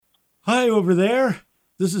Hi over there.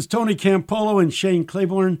 This is Tony Campolo and Shane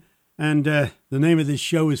Claiborne, and the name of this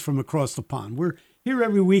show is From Across the Pond. We're here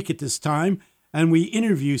every week at this time, and we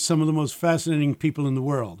interview some of the most fascinating people in the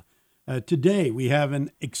world. Today, we have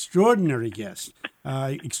an extraordinary guest.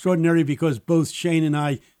 Extraordinary because both Shane and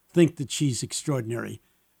I think that she's extraordinary.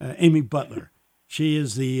 Amy Butler. She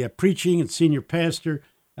is the preaching and senior pastor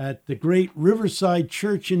at the great Riverside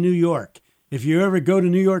Church in New York. If you ever go to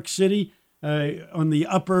New York City, on the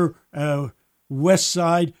upper west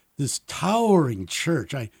side, this towering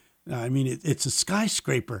church. I mean, it's a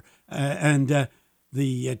skyscraper, and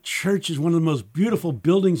the church is one of the most beautiful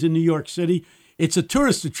buildings in New York City. It's a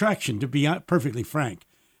tourist attraction, to be perfectly frank.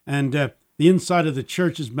 And the inside of the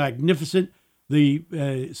church is magnificent.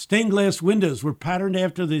 The stained glass windows were patterned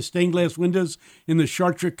after the stained glass windows in the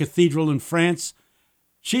Chartres Cathedral in France.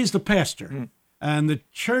 She's the pastor, and the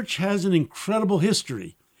church has an incredible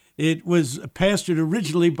history. It was pastored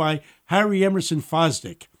originally by Harry Emerson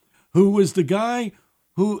Fosdick, who was the guy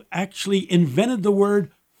who actually invented the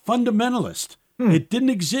word fundamentalist. It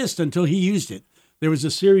didn't exist until he used it. There was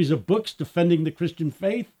a series of books defending the Christian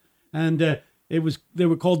faith, and they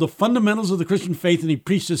were called The Fundamentals of the Christian Faith, and he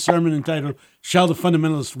preached a sermon entitled, Shall the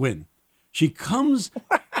Fundamentalists Win? She comes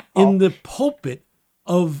in the pulpit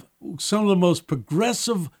of some of the most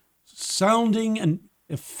progressive sounding and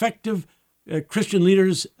effective Christian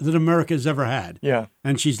leaders that America has ever had. Yeah.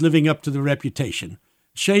 And she's living up to the reputation.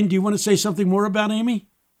 Shane, do you want to say something more about Amy?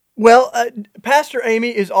 Well, Pastor Amy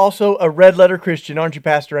is also a red letter Christian, aren't you,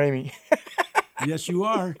 Pastor Amy? Yes, you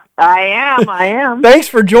are. I am. Thanks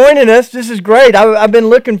for joining us. This is great. I've been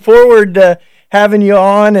looking forward to having you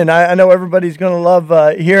on, and I know everybody's going to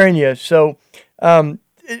love hearing you. So, tell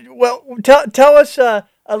us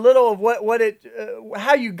a little of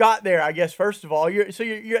how you got there, I guess, first of all.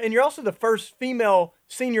 You're also the first female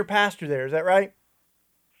senior pastor there, is that right?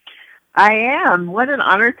 I am. What an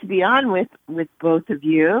honor to be on with both of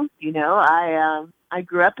you. You know, I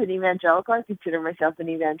grew up an evangelical. I consider myself an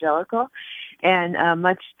evangelical. And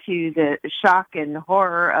much to the shock and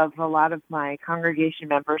horror of a lot of my congregation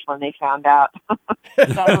members when they found out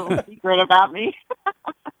that little secret about me.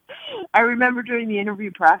 I remember during the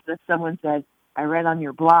interview process, someone said, I read on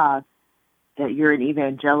your blog that you're an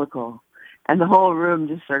evangelical. And the whole room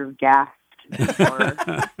just sort of gasped in horror.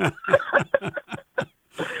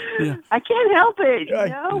 Yeah. I can't help it, you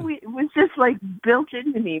know. It was just like built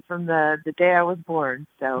into me from the day I was born.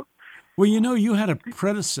 So, well, you know, you had a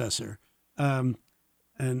predecessor, and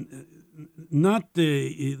not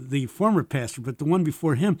the former pastor, but the one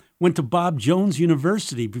before him went to Bob Jones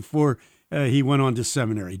University before he went on to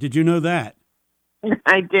seminary. Did you know that?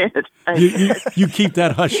 I did. You keep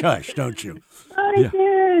that hush hush, don't you? I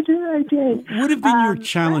did. What have been your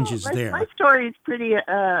challenges there? My story is pretty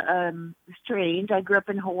strange. I grew up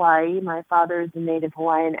in Hawaii. My father is a native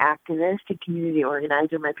Hawaiian activist and community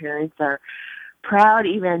organizer. My parents are proud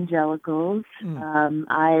evangelicals.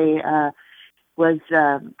 I was,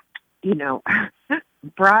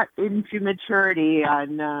 brought into maturity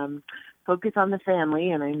on focus on the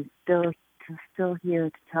family, and I'm still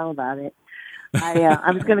here to tell about it.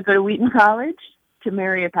 I was going to go to Wheaton College to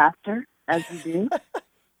marry a pastor, as you do.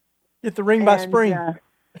 Get the ring by spring.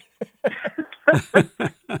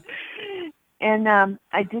 And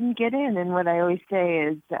I didn't get in. And what I always say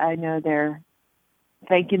is, I know they're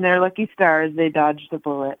thanking their lucky stars they dodged the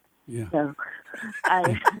bullet. Yeah. So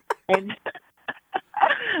I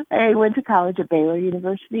went to college at Baylor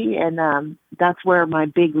University, and that's where my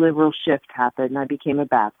big liberal shift happened. I became a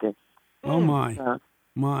Baptist. Oh, my. So,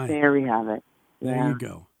 my. There we have it. There you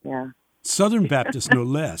go. Yeah. Southern Baptist, no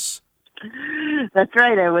less. That's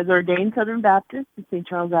right. I was ordained Southern Baptist at St.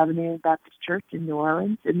 Charles Avenue Baptist Church in New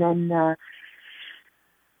Orleans, and then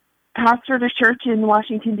pastored a church in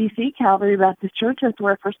Washington, D.C., Calvary Baptist Church. That's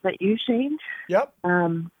where I first met you, Shane. Yep.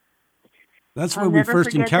 That's where we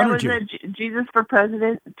first encountered you. That was a Jesus for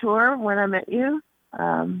President tour when I met you.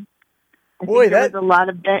 Boy, there was a lot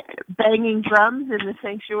of banging drums in the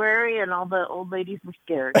sanctuary, and all the old ladies were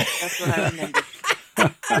scared. That's what I remember.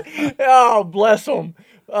 Oh, bless them.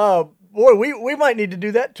 Boy, we might need to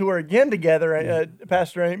do that tour again together,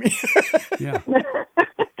 Pastor Amy. Yeah.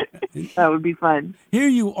 That would be fun. Here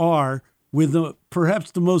you are with perhaps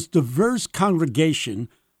the most diverse congregation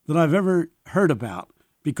that I've ever heard about,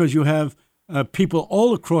 because you have people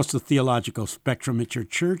all across the theological spectrum at your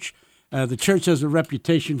church. The church has a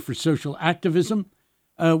reputation for social activism.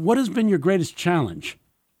 What has been your greatest challenge?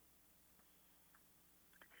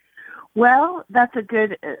 Well, that's a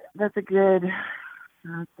good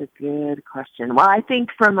question. Well, I think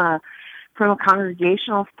from a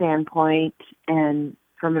congregational standpoint and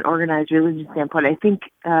from an organized religion standpoint, I think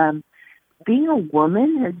being a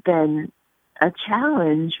woman has been a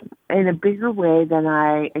challenge in a bigger way than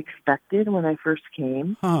I expected when I first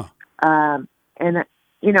came. Huh. And,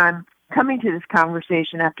 I'm coming to this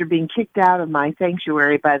conversation after being kicked out of my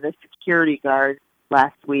sanctuary by the security guard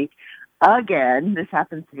last week. Again, this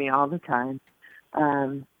happens to me all the time.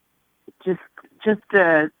 Just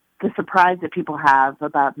the surprise that people have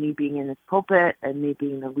about me being in this pulpit and me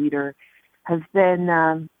being the leader has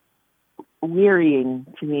been wearying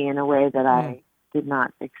to me in a way that I did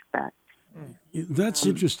not expect. That's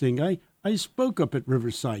interesting. I spoke up at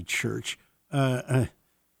Riverside Church a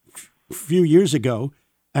few years ago,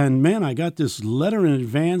 and man, I got this letter in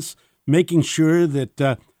advance making sure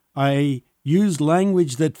that I used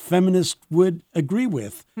language that feminists would agree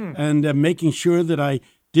with, and making sure that I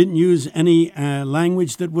didn't use any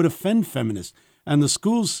language that would offend feminists. And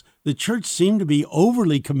the church seemed to be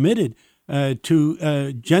overly committed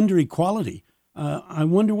to gender equality. I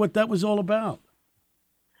wonder what that was all about.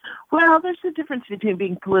 Well, there's a difference between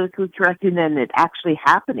being politically correct and then it actually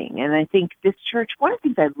happening. And I think this church, one of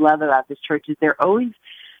the things I love about this church is they're always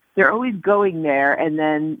going there, and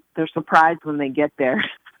then they're surprised when they get there.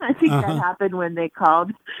 I think that happened when they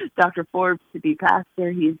called Dr. Forbes to be pastor.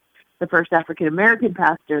 He's the first African-American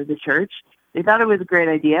pastor of the church. They thought it was a great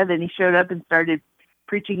idea. Then he showed up and started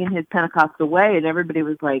preaching in his Pentecostal way, and everybody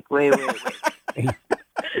was like, wait.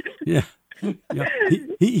 Yeah. Yeah.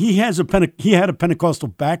 He had a Pentecostal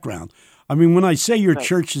background. I mean, when I say your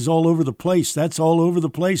church is all over the place, that's all over the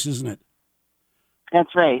place, isn't it?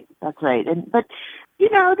 That's right. But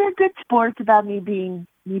they're good sports about me being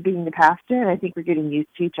the pastor, and I think we're getting used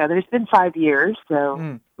to each other. It's been 5 years,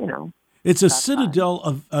 so it's a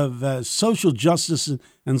citadel of social justice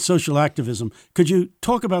and social activism. Could you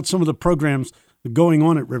talk about some of the programs going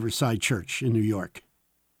on at Riverside Church in New York?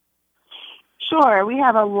 Sure. We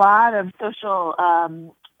have a lot of social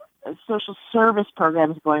service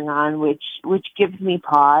programs going on, which gives me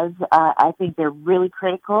pause. I think they're really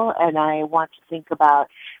critical, and I want to think about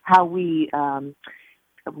how we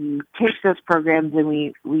take those programs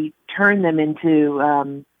and we turn them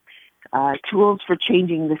into tools for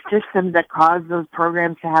changing the systems that cause those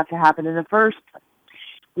programs to happen in the first place.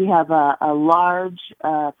 We have a large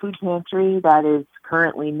food pantry that is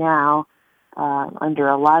currently now under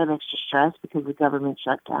a lot of extra stress because of the government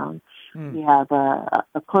shutdown. We have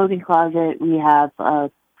a clothing closet. We have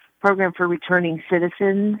a program for returning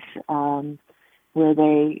citizens where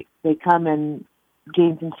they come and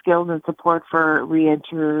gain some skills and support for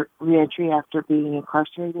reentry after being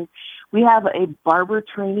incarcerated. We have a barber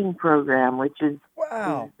training program, which is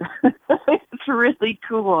wow. It's really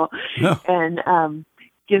cool, and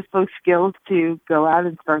gives folks skills to go out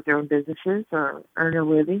and start their own businesses or earn a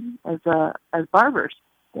living as barbers.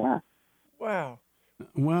 Yeah. Wow.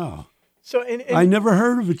 So, I never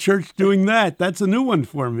heard of a church doing that. That's a new one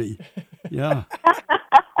for me. Yeah.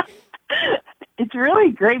 It's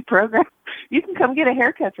really a great program. You can come get a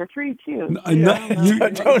haircut for free too.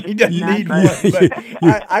 Tony doesn't need one,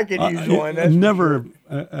 but I could use one.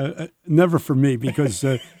 Never for me because,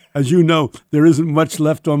 as you know, there isn't much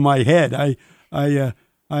left on my head. I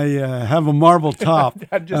have a marble top.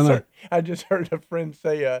 I just heard a friend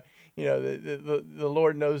say, the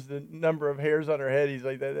Lord knows the number of hairs on her head. He's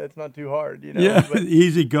like, that's not too hard, Yeah, but,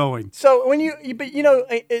 easy going. So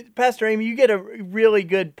Pastor Amy, you get a really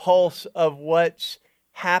good pulse of what's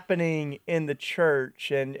happening in the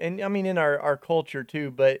church and I mean in our culture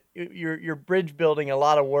too. But you're bridge building a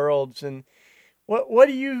lot of worlds. And what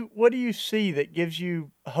do you see that gives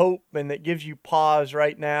you hope and that gives you pause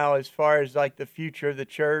right now as far as like the future of the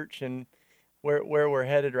church and where we're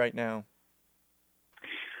headed right now?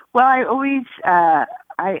 Well, I always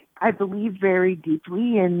I believe very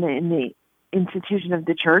deeply in the institution of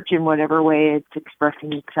the church in whatever way it's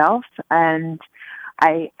expressing itself, and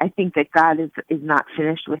I think that God is not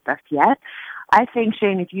finished with us yet. I think,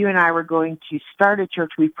 Shane, if you and I were going to start a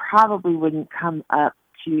church, we probably wouldn't come up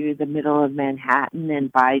to the middle of Manhattan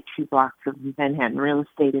and buy 2 blocks of Manhattan real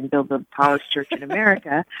estate and build the tallest church in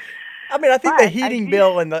America. I mean, I think the heating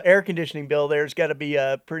bill and the air conditioning bill there's got to be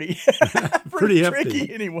pretty pretty tricky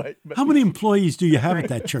hefty. Anyway. But. How many employees do you have at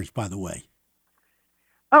that church, by the way?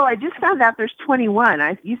 Oh, I just found out there's 21.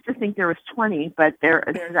 I used to think there was 20, but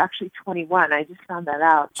there's actually 21. I just found that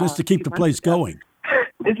out. Just to keep the place going.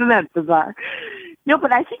 Isn't that bizarre? No,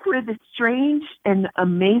 but I think we're this strange and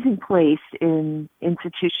amazing place in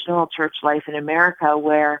institutional church life in America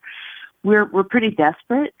where we're pretty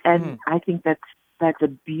desperate, and I think that's a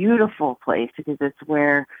beautiful place because it's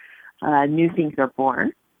where new things are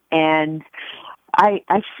born. And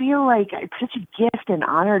I feel like it's such a gift and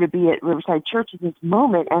honor to be at Riverside Church at this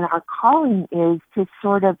moment, and our calling is to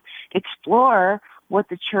sort of explore what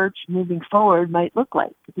the church moving forward might look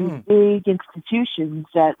like. These big institutions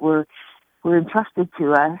that were entrusted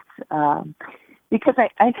to us. Because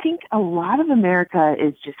I think a lot of America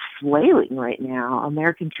is just flailing right now.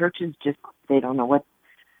 American churches they don't know what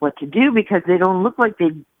to do because they don't look like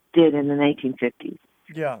they did in the 1950s.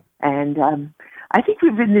 Yeah. And I think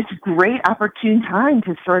we've been this great opportune time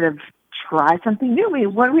to sort of try something new.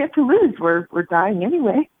 What do we have to lose? We're dying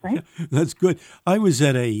anyway, right? Yeah, that's good. I was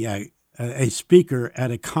at a speaker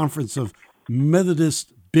at a conference of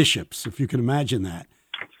Methodist bishops, if you can imagine that.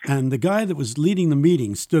 And the guy that was leading the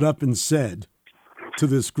meeting stood up and said to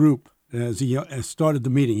this group as he started the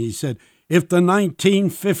meeting, he said, "If the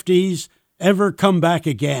 1950s ever come back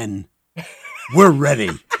again, we're ready."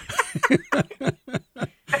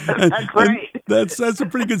 That's great. That's a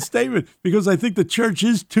pretty good statement, because I think the church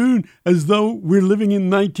is tuned as though we're living in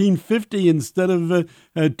 1950 instead of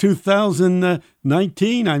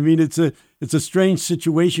 2019. I mean, it's a strange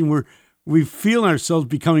situation where we feel ourselves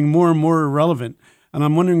becoming more and more irrelevant. And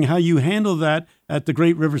I'm wondering how you handle that at the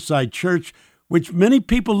great Riverside Church, which many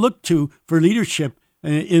people look to for leadership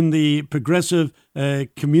in the progressive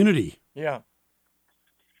community. Yeah.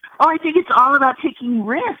 Oh, I think it's all about taking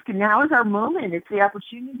risk. Now is our moment. It's the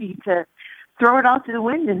opportunity to throw it all to the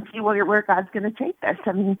wind and see where God's going to take us.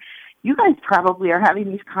 I mean, you guys probably are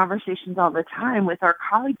having these conversations all the time with our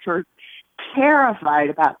colleagues who are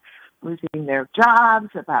terrified about losing their jobs,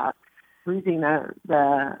 about losing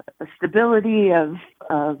the stability of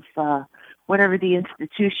whatever the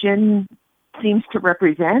institution seems to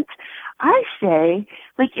represent. I say,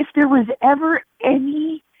 if there was ever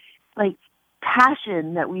any,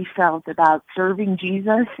 passion that we felt about serving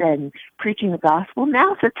Jesus and preaching the gospel,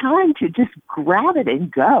 now's the time to just grab it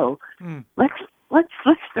and go. Let's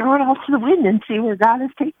throw it all to the wind and see where God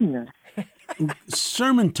is taking us.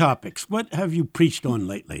 Sermon topics. What have you preached on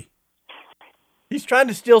lately? He's trying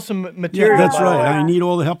to steal some material. Yeah, that's right. I need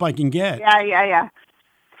all the help I can get. Yeah.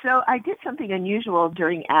 So I did something unusual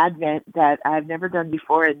during Advent that I've never done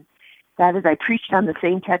before, and that is I preached on the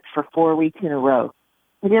same text for 4 weeks in a row.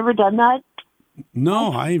 Have you ever done that?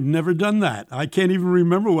 No, I've never done that. I can't even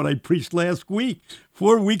remember what I preached last week.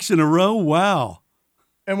 4 weeks in a row? Wow.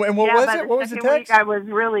 And what was it? What was the text? Week, I was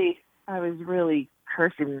really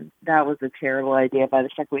cursing. That was a terrible idea by the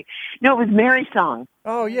second week. No, it was Mary's song.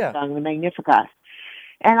 Oh, yeah. Song, the Magnificat.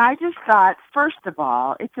 And I just thought, first of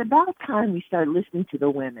all, it's about time we start listening to the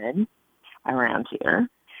women around here.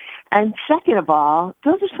 And second of all,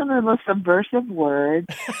 those are some of the most subversive words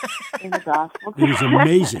in the gospel. It is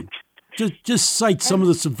amazing. Just cite some of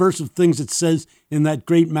the subversive things it says in that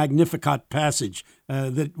great Magnificat passage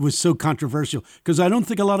that was so controversial, because I don't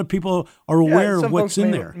think a lot of people are aware of what's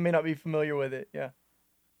in there. May not be familiar with it, yeah.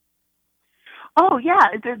 Oh,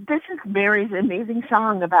 yeah. This is Mary's amazing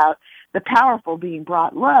song about the powerful being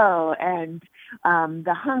brought low and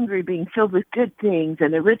the hungry being filled with good things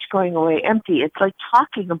and the rich going away empty. It's like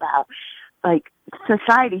talking about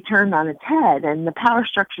society turned on its head and the power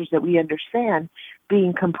structures that we understand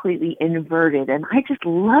being completely inverted. And I just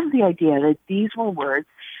love the idea that these were words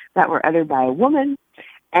that were uttered by a woman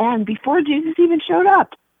and before Jesus even showed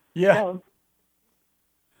up. Yeah. So,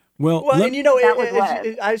 well,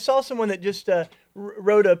 and I saw someone that just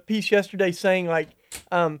wrote a piece yesterday saying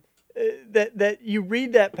that you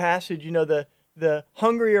read that passage, the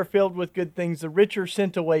hungry are filled with good things, the rich are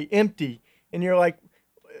sent away empty. And you're like,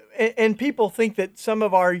 and people think that some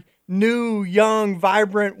of our new, young,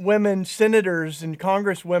 vibrant women senators and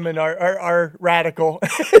congresswomen are radical,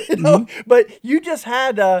 Mm-hmm. But you just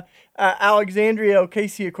had Alexandria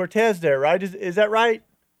Ocasio-Cortez there, right? Is that right?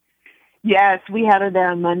 yes, we had her there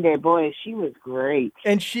on Monday. Boy, she was great.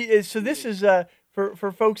 And she is. So this is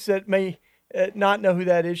for folks that may not know who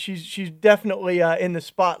that is. She's definitely in the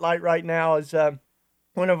spotlight right now as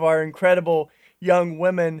one of our incredible young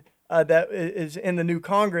women that is in the new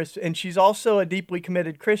Congress, and she's also a deeply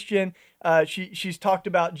committed Christian. She's talked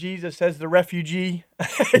about Jesus as the refugee,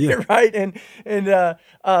 Yeah. right?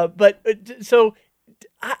 So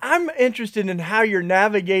I'm interested in how you're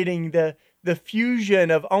navigating the fusion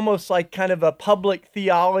of almost like kind of a public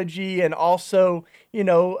theology and also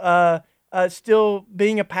still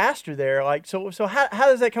being a pastor there. So how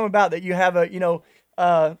does that come about that you have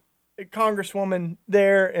a congresswoman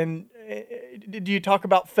there, and do you talk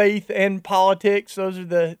about faith and politics? Those are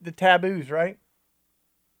the taboos, right?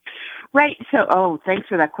 Right. So, thanks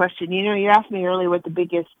for that question. You asked me earlier what the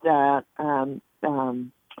biggest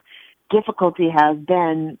difficulty has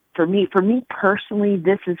been for me. For me personally,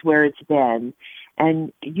 this is where it's been,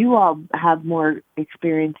 and you all have more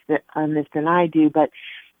experience on this than I do. But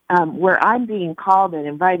where I'm being called and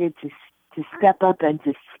invited step up and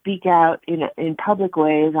to speak out in public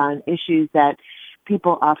ways on issues that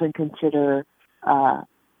people often consider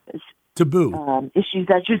taboo, issues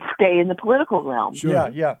that should stay in the political realm. Sure.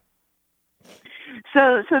 Yeah.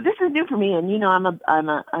 So this is new for me, and I'm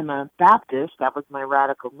a Baptist. That was my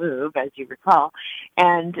radical move, as you recall,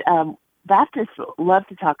 and Baptists love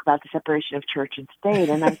to talk about the separation of church and state,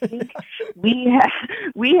 and I think we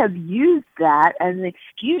have used that as an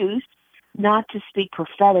excuse not to speak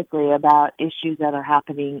prophetically about issues that are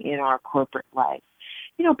happening in our corporate life.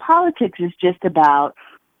 Politics is just about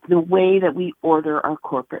the way that we order our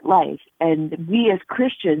corporate life, and we as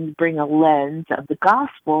Christians bring a lens of the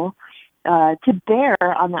gospel to bear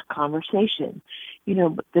on that conversation.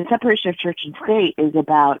 The separation of church and state is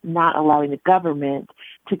about not allowing the government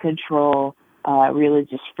to control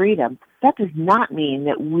religious freedom. That does not mean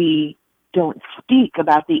that we don't speak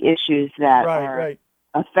about the issues that are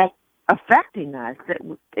affecting us.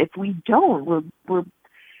 That if we don't,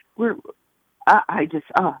 we're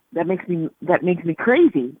that makes me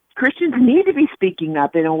crazy. Christians need to be speaking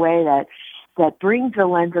up in a way that brings the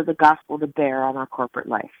lens of the gospel to bear on our corporate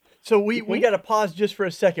life. So we got to pause just for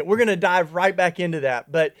a second. We're going to dive right back into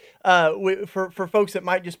that. But for folks that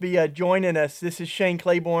might just be joining us, this is Shane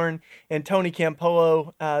Claiborne and Tony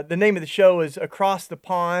Campolo. The name of the show is Across the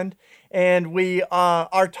Pond. And we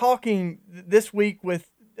are talking this week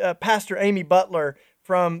with Pastor Amy Butler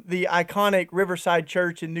from the iconic Riverside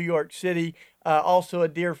Church in New York City, also a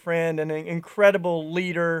dear friend and an incredible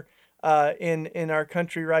leader in our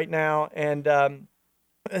country right now. And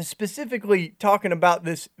specifically talking about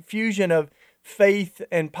this fusion of faith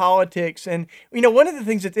and politics. And, one of the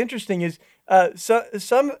things that's interesting is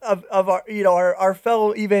some of our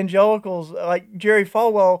fellow evangelicals, like Jerry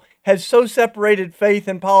Falwell, has so separated faith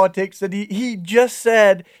and politics that he just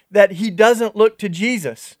said that he doesn't look to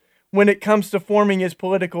Jesus when it comes to forming his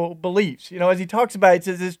political beliefs. As he talks about it,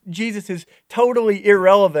 says Jesus is totally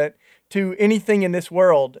irrelevant to anything in this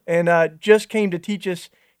world, and just came to teach us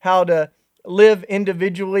how to live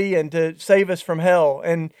individually and to save us from hell.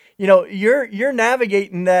 And you're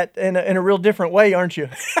navigating that in a real different way, aren't you?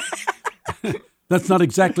 That's not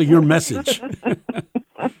exactly your message. Well,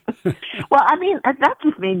 that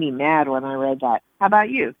just made me mad when I read that. How about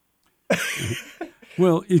you?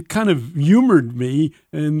 Well, it kind of humored me,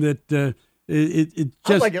 in that it just.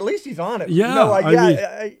 I was like, at least he's honest. Yeah,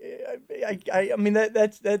 I mean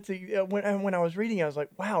that's when I was reading, I was like,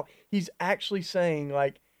 wow, he's actually saying,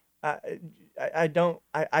 like,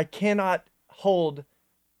 I cannot hold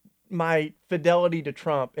my fidelity to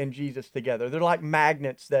Trump and Jesus together. They're like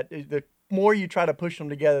magnets that the more you try to push them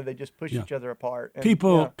together, they just push each other apart. And,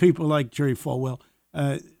 people like Jerry Falwell,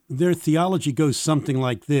 their theology goes something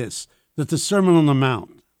like this: that the Sermon on the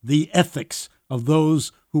Mount, the ethics of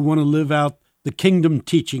those who want to live out the kingdom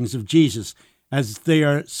teachings of Jesus as they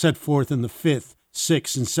are set forth in the 5th,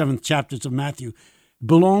 6th, and 7th chapters of Matthew,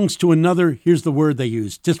 belongs to another, here's the word they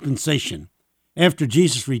use, dispensation. After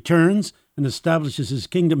Jesus returns and establishes his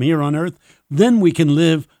kingdom here on earth, then we can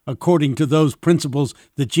live according to those principles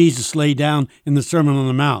that Jesus laid down in the Sermon on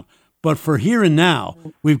the Mount. But for here and now,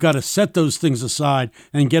 we've got to set those things aside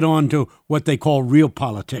and get on to what they call real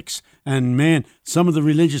politics. And man, some of the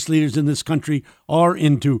religious leaders in this country are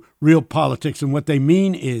into real politics. And what they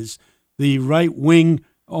mean is the right-wing,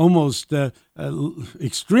 almost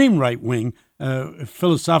extreme right-wing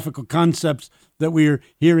philosophical concepts that we're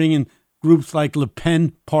hearing in groups like Le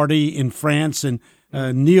Pen party in France and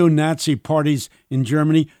neo-Nazi parties in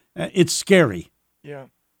Germany. It's scary. Yeah.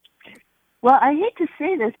 Well, I hate to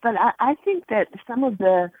say this, but I think that some of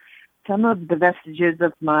the vestiges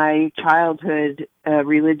of my childhood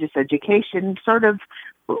religious education sort of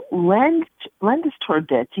lend us toward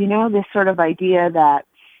this. This sort of idea that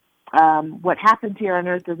what happens here on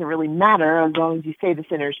earth doesn't really matter as long as you say the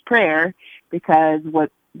sinner's prayer, because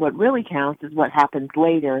what really counts is what happens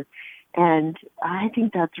later. And I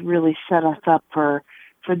think that's really set us up for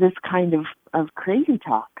this kind of crazy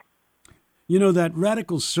talk. That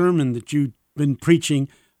radical sermon that you've been preaching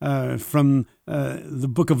from the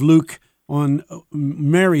book of Luke on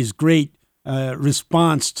Mary's great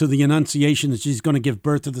response to the Annunciation that she's going to give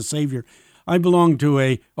birth to the Savior. I belong to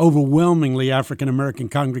a overwhelmingly African-American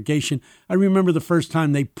congregation. I remember the first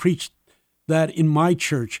time they preached that in my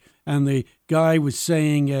church, and the guy was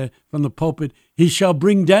saying from the pulpit, "He shall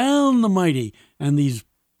bring down the mighty," and these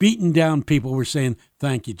beaten down people were saying,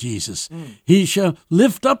 "Thank you, Jesus." "He shall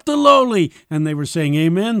lift up the lowly," and they were saying,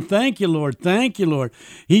 "Amen, thank you, Lord, thank you, Lord."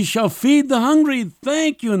 "He shall feed the hungry,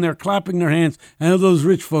 thank you," and they're clapping their hands. And those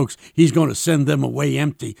rich folks, he's going to send them away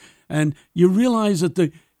empty. And you realize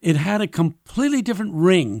that it had a completely different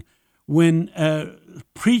ring when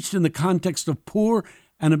preached in the context of poor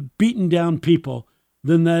and beaten down people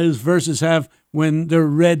than those verses have when they're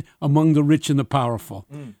read among the rich and the powerful.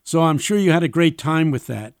 So I'm sure you had a great time with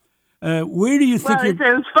that. Where do you think it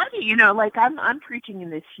was funny, like I'm preaching in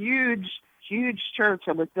this huge church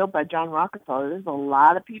that was built by John Rockefeller. There's a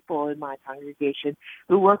lot of people in my congregation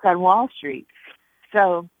who work on Wall Street.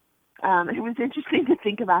 So it was interesting to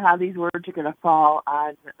think about how these words are going to fall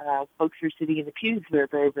on folks who are sitting in the pews who are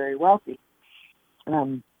very, very wealthy.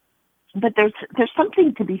 But there's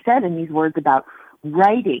something to be said in these words about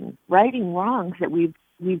righting wrongs that we've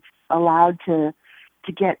allowed to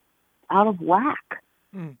get out of whack.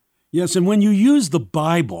 Yes, and when you use the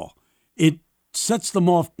Bible, it sets them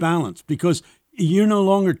off balance because you're no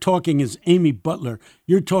longer talking as Amy Butler.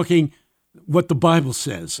 You're talking what the Bible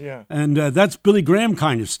says. Yeah. And that's Billy Graham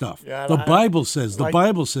kind of stuff. Yeah, the Bible says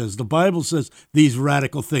these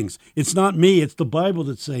radical things. It's not me, it's the Bible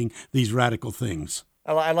that's saying these radical things.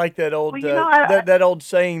 I like that old that old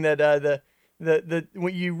saying that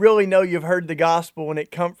when you really know you've heard the gospel when it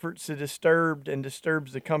comforts the disturbed and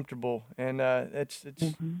disturbs the comfortable, and it's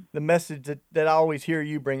the message that I always hear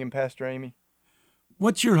you bringing, Pastor Amy.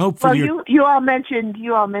 What's your hope for your? You all mentioned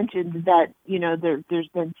that there's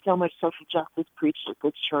been so much social justice preached at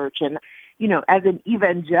this church, and as an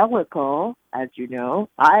evangelical, as you know,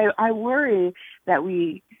 I worry that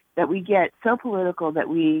we get so political that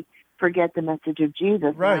we forget the message of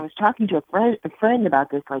Jesus. Right. And I was talking to a friend about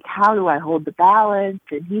this, like, how do I hold the balance?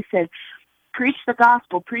 And he said, preach the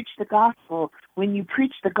gospel, preach the gospel. When you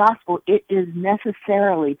preach the gospel, it is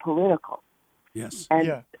necessarily political. Yes.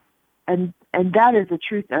 And that is a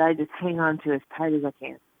truth that I just hang on to as tight as I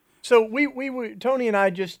can. So we Tony and I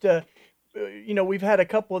just, we've had a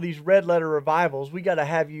couple of these red letter revivals. We got to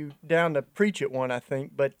have you down to preach at one, I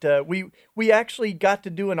think. But we actually got to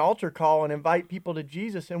do an altar call and invite people to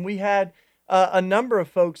Jesus. And we had a number of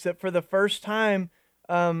folks that for the first time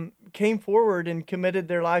came forward and committed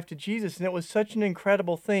their life to Jesus. And it was such an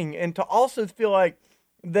incredible thing. And to also feel like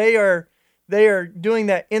they are doing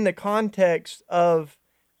that in the context of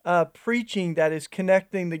preaching that is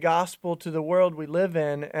connecting the gospel to the world we live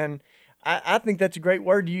in. And I think that's a great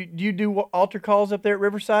word. Do you do altar calls up there at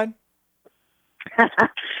Riverside?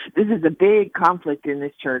 This is a big conflict in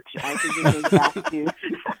this church. I think it goes back to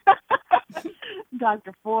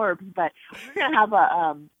Dr. Forbes, but we're going to have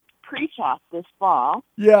a preach-off this fall.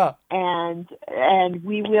 Yeah. And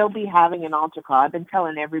we will be having an altar call. I've been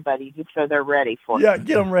telling everybody just so they're ready for it. Yeah,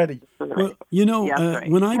 get them ready. Well,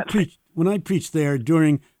 when I preached there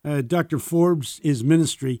during Dr. Forbes'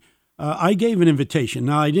 ministry, I gave an invitation.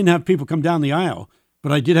 Now, I didn't have people come down the aisle,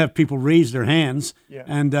 but I did have people raise their hands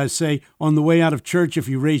and say, on the way out of church, if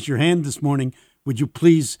you raised your hand this morning, would you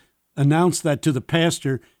please announce that to the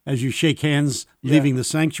pastor as you shake hands leaving the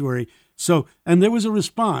sanctuary? So, and there was a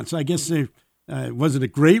response. I guess it wasn't a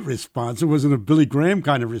great response. It wasn't a Billy Graham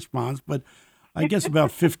kind of response, but I guess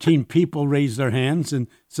about 15 people raised their hands and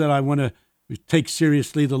said, I want to take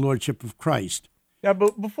seriously the Lordship of Christ. Now,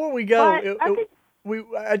 but before we go,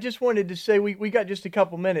 I just wanted to say we got just a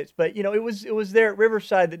couple minutes, but it was there at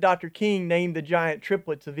Riverside that Dr. King named the giant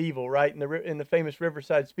triplets of evil, right? In the famous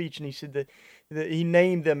Riverside speech, and he said that he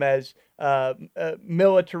named them as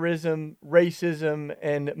militarism, racism,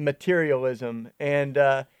 and materialism. And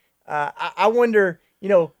I wonder,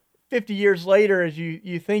 50 years later, as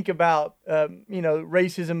you think about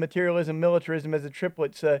racism, materialism, militarism as the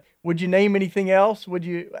triplets, would you name anything else? Would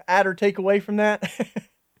you add or take away from that?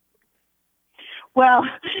 Well,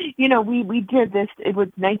 we did this. It was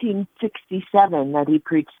 1967 that he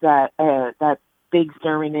preached that big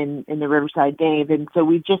sermon in the Riverside Dave, and so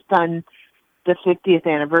we've just done the 50th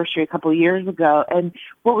anniversary a couple of years ago. And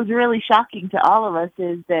what was really shocking to all of us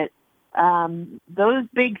is that those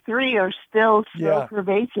big three are still so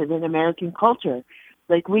pervasive in American culture.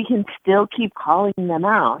 Like, we can still keep calling them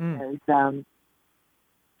out as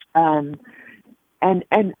And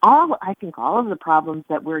I think all of the problems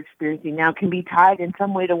that we're experiencing now can be tied in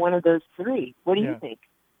some way to one of those three. What do you think?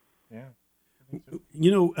 Yeah.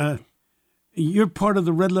 You're part of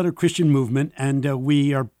the Red Letter Christian movement, and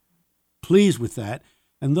we are pleased with that.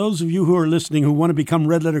 And those of you who are listening who want to become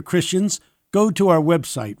Red Letter Christians, go to our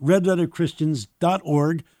website,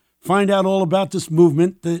 redletterchristians.org. Find out all about this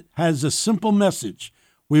movement that has a simple message.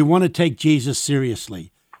 We want to take Jesus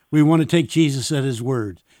seriously. We want to take Jesus at his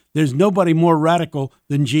word. There's nobody more radical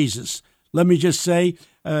than Jesus. Let me just say,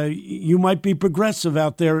 you might be progressive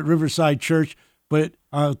out there at Riverside Church, but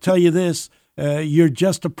I'll tell you this, you're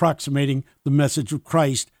just approximating the message of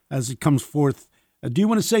Christ as it comes forth Do you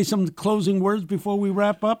want to say some closing words before we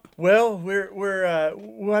wrap up? Well,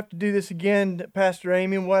 we'll have to do this again, Pastor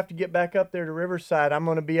Amy. We'll have to get back up there to Riverside. I'm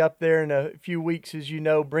going to be up there in a few weeks, as you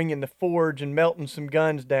know, bringing the forge and melting some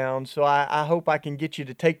guns down. So I hope I can get you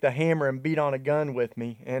to take the hammer and beat on a gun with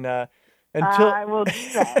me. And until I will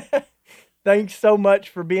do that. Thanks so much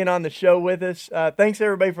for being on the show with us. Thanks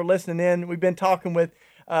everybody for listening in. We've been talking with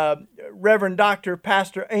Reverend Dr.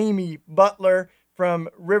 Pastor Amy Butler from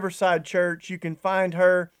Riverside Church. You can find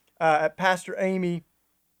her at Pastor Amy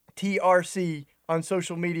TRC on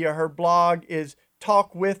social media. Her blog is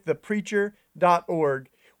talkwiththepreacher.org.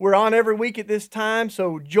 We're on every week at this time,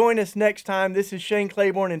 so join us next time. This is Shane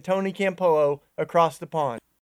Claiborne and Tony Campolo across the pond.